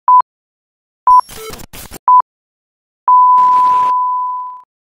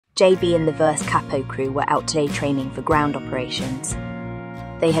JB and the Verse Capo crew were out today training for ground operations.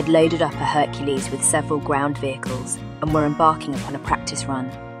 They had loaded up a Hercules with several ground vehicles and were embarking upon a practice run,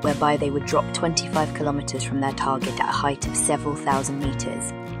 whereby they would drop 25 kilometers from their target at a height of several thousand meters,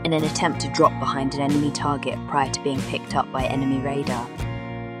 in an attempt to drop behind an enemy target prior to being picked up by enemy radar.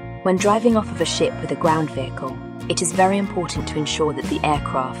 When driving off of a ship with a ground vehicle, it is very important to ensure that the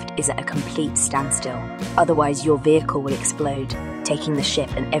aircraft is at a complete standstill, otherwise your vehicle will explode, taking the ship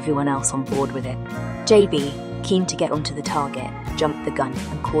and everyone else on board with it. JB, keen to get onto the target, jumped the gun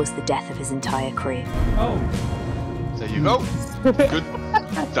and caused the death of his entire crew. Oh. There you go. Good.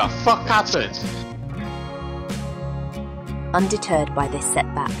 The fuck happened? Undeterred by this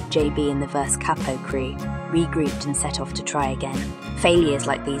setback, JB and the Verse Capo crew regrouped and set off to try again. Failures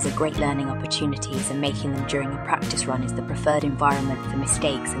like these are great learning opportunities, and making them during a practice run is the preferred environment for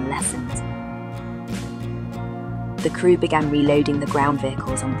mistakes and lessons. The crew began reloading the ground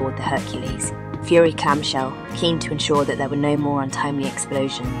vehicles on board the Hercules. Fury Clamshell, keen to ensure that there were no more untimely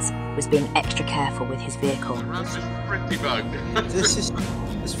explosions, was being extra careful with his vehicle. This is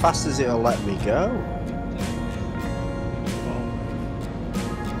as fast as it'll let me go.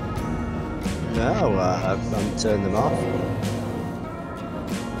 No, I'm turning them off.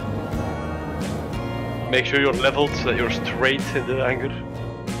 Make sure you're leveled so that you're straight in the anchor.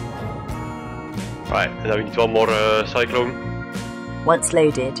 Right, and now we need one more cyclone. Once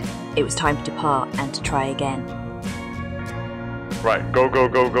loaded, it was time to depart and to try again. Right, go, go,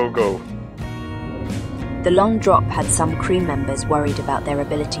 go, go, go. The long drop had some crew members worried about their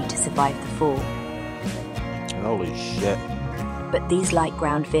ability to survive the fall. Holy shit. But these light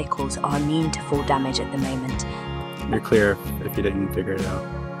ground vehicles are immune to fall damage at the moment. You're clear if you didn't figure it out.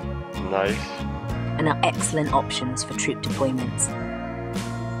 Nice. And are excellent options for troop deployments.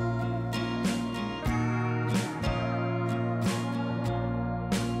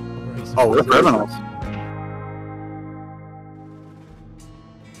 Oh, we're criminals.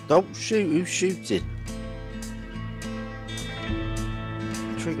 Don't shoot, who's shooting?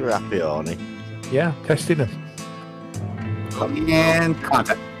 Trigger happy, Arnie. Yeah, testing us. And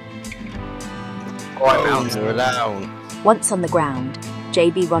contact. We're down. Once on the ground,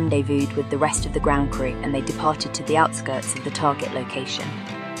 JB rendezvoused with the rest of the ground crew and they departed to the outskirts of the target location.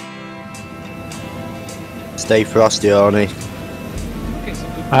 Stay frosty, Arnie.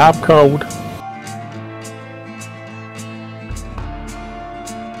 I'm cold.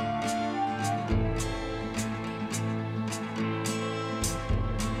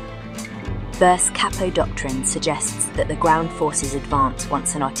 Verse Capo doctrine suggests that the ground forces advance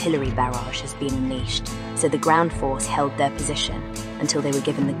once an artillery barrage has been unleashed, so the ground force held their position until they were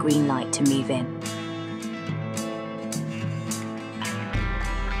given the green light to move in.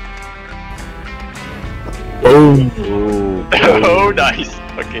 Boom. Ooh, Oh, nice.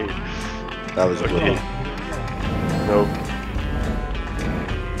 Okay. that was a good Okay. one. No.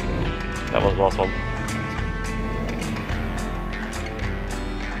 That was last one.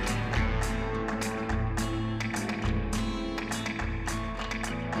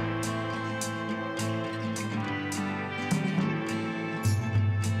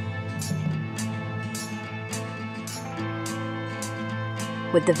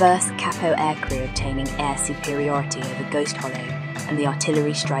 With the Verse Capo aircrew obtaining air superiority over Ghost Hollow, and the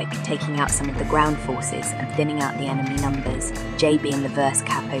artillery strike taking out some of the ground forces and thinning out the enemy numbers, JB and the Verse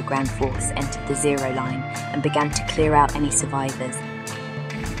Capo ground force entered the zero line and began to clear out any survivors.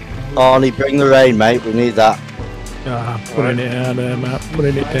 Arnie, bring the rain, mate. We need that. Putting it down there, Matt.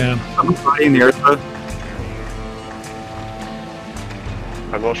 Putting it down. I'm flying the earth.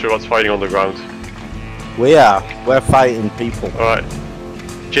 I'm not sure what's fighting on the ground. We are. We're fighting people. Alright.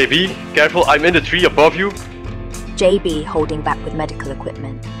 JB, careful, I'm in the tree above you. JB, holding back with medical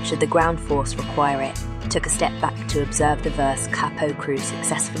equipment, should the ground force require it, took a step back to observe the Verse Capo crew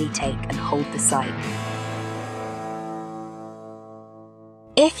successfully take and hold the site.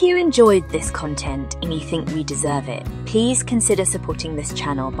 If you enjoyed this content and you think we deserve it, please consider supporting this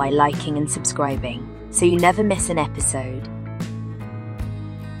channel by liking and subscribing, so you never miss an episode.